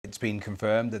it's been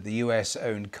confirmed that the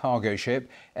US-owned cargo ship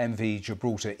MV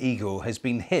Gibraltar Eagle has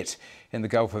been hit in the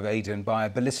Gulf of Aden by a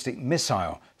ballistic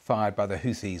missile fired by the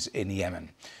Houthis in Yemen.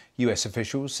 US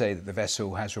officials say that the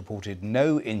vessel has reported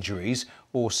no injuries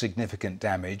or significant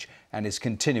damage and is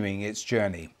continuing its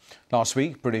journey. Last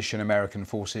week, British and American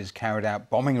forces carried out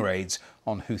bombing raids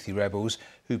on Houthi rebels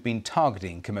who've been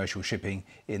targeting commercial shipping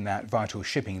in that vital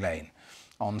shipping lane.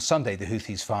 On Sunday, the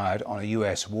Houthis fired on a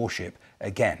US warship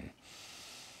again.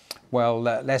 Well,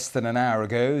 less than an hour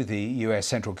ago, the US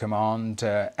Central Command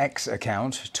X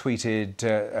account tweeted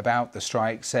about the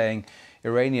strike, saying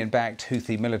Iranian-backed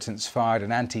Houthi militants fired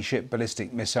an anti-ship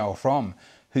ballistic missile from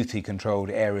Houthi-controlled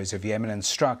areas of Yemen and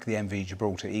struck the MV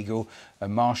Gibraltar Eagle, a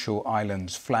Marshall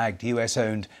Islands-flagged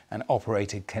US-owned and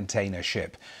operated container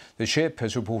ship. The ship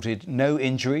has reported no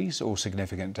injuries or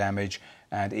significant damage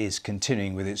and is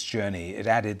continuing with its journey. It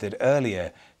added that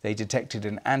earlier they detected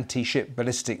an anti-ship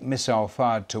ballistic missile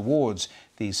fired towards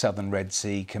the southern Red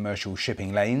Sea commercial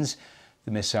shipping lanes.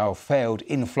 The missile failed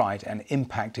in flight and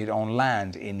impacted on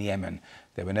land in Yemen.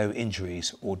 There were no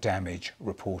injuries or damage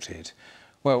reported.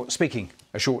 Well, speaking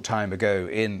a short time ago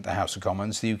in the House of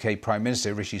Commons, the UK Prime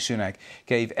Minister Rishi Sunak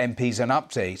gave MPs an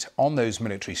update on those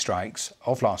military strikes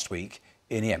of last week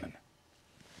in Yemen.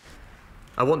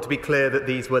 I want to be clear that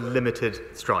these were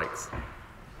limited strikes.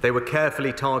 They were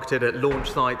carefully targeted at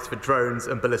launch sites for drones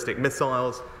and ballistic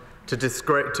missiles to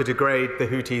degrade the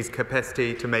Houthis'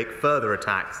 capacity to make further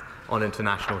attacks on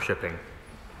international shipping.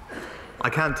 I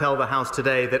can tell the House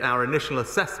today that our initial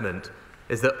assessment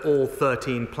is that all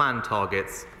 13 planned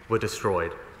targets were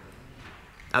destroyed.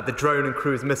 At the drone and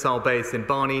cruise missile base in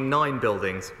Barney, 9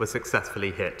 buildings were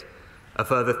successfully hit. A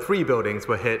further 3 buildings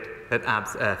were hit at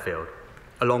Abs airfield,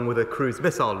 along with a cruise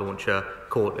missile launcher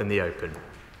caught in the open.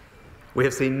 We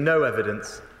have seen no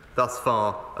evidence thus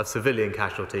far of civilian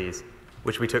casualties,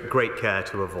 which we took great care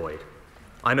to avoid.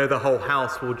 I know the whole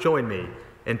House will join me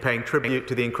in paying tribute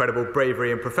to the incredible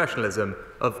bravery and professionalism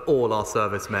of all our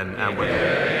servicemen and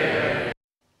women.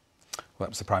 Well, that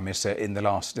was the Prime Minister in the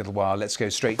last little while. Let's go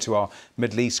straight to our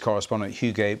Middle East correspondent,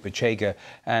 Hugo Bachega.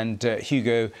 And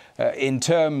Hugo, in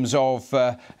terms of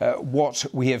what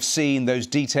we have seen, those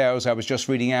details I was just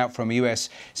reading out from US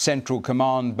Central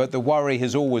Command, but the worry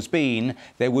has always been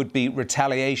there would be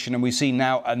retaliation, and we've seen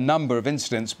now a number of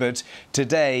incidents, but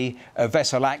today a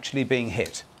vessel actually being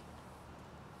hit.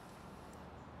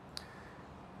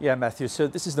 Yeah, Matthew, so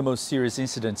this is the most serious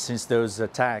incident since those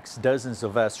attacks, dozens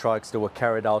of airstrikes that were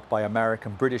carried out by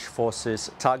American British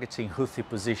forces targeting Houthi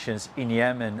positions in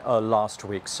Yemen last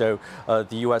week. So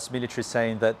the US military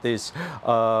saying that this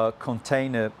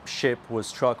container ship was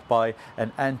struck by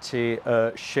an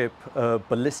anti-ship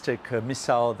ballistic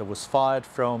missile that was fired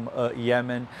from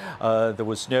Yemen. There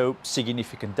was no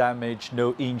significant damage,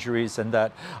 no injuries, and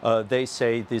that they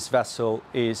say this vessel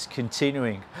is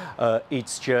continuing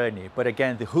its journey. But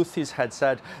again, the Houthis had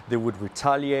said they would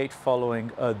retaliate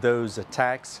following those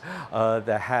attacks.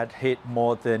 They had hit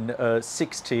more than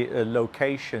 60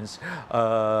 locations,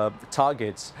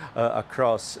 targets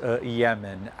across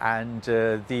Yemen. And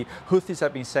the Houthis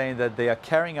have been saying that they are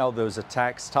carrying out those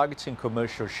attacks, targeting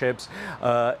commercial ships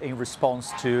in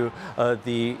response to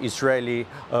the Israeli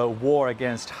war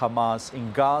against Hamas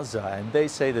in Gaza. And they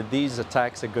say that these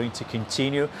attacks are going to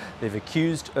continue. They've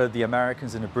accused the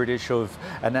Americans and the British of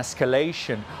an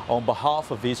escalation on behalf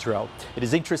of Israel. It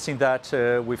is interesting that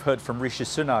we've heard from Rishi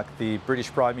Sunak, the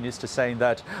British Prime Minister, saying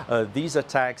that these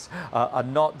attacks are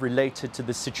not related to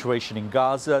the situation in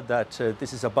Gaza, that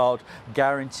this is about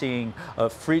guaranteeing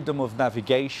freedom of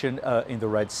navigation in the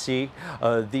Red Sea.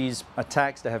 These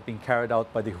attacks that have been carried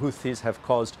out by the Houthis have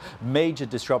caused major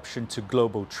disruption to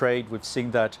global trade. We've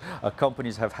seen that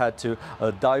companies have had to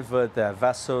divert their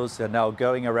vessels. They're now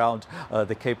going around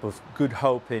the Cape of Good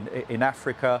Hope in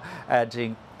Africa,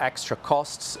 adding extra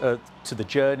costs to the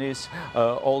journeys,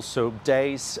 also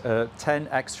days, 10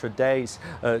 extra days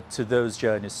to those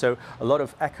journeys. So a lot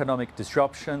of economic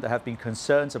disruption. There have been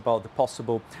concerns about the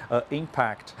possible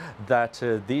impact that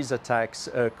these attacks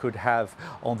could have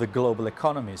on the global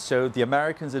economy. So the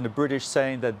Americans and the British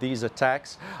saying that these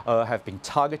attacks have been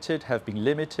targeted, have been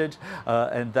limited,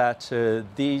 and that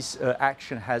these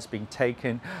action has been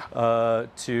taken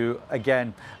to,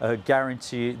 again,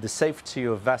 guarantee the safety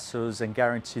of vessels and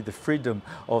guarantee the freedom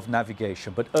of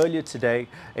navigation. But earlier today,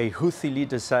 a Houthi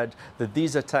leader said that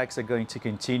these attacks are going to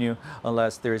continue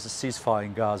unless there is a ceasefire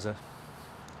in Gaza.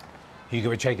 Hugo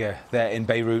Bachega there in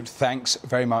Beirut. Thanks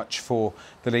very much for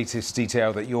the latest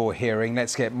detail that you're hearing.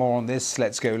 Let's get more on this.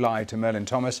 Let's go live to Merlin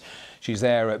Thomas. She's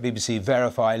there at BBC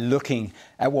Verify looking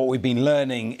at what we've been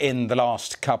learning in the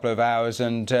last couple of hours.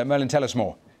 And Merlin, tell us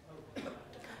more.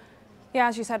 Yeah,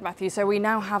 as you said, Matthew, so we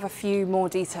now have a few more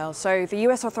details. So the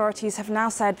US authorities have now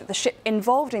said that the ship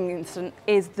involved in the incident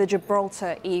is the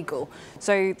Gibraltar Eagle.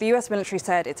 So the US military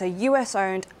said it's a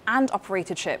US-owned and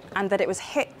operated ship and that it was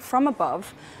hit from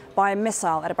above by a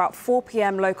missile at about 4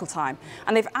 p.m. local time.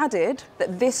 And they've added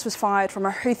that this was fired from a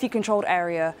Houthi-controlled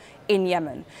area in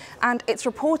Yemen. And it's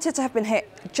reported to have been hit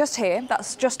just here,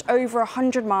 that's just over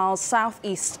 100 miles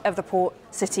southeast of the port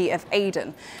city of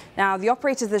Aden. Now, the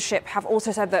operators of the ship have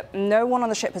also said that no one on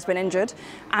the ship has been injured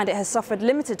and it has suffered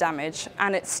limited damage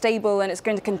and it's stable and it's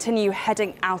going to continue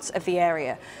heading out of the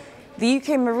area. The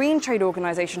UK Marine Trade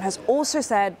Organisation has also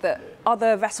said that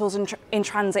other vessels in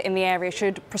transit in the area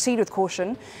should proceed with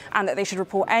caution and that they should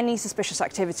report any suspicious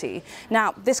activity.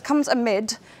 Now, this comes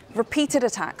amid repeated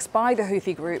attacks by the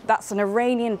Houthi group. That's an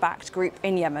Iranian-backed group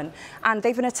in Yemen, and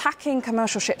they've been attacking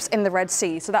commercial ships in the Red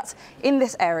Sea. So that's in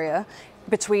this area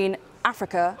between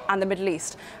Africa and the Middle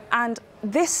East. And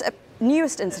this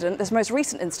newest incident, this most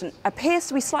recent incident, appears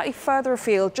to be slightly further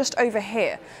afield, just over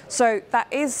here. So that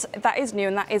is new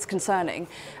and that is concerning.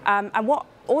 And what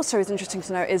also is interesting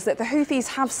to note is that the Houthis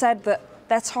have said that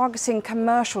they're targeting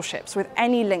commercial ships with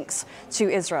any links to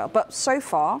Israel. But so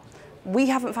far, we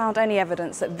haven't found any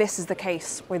evidence that this is the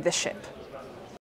case with this ship.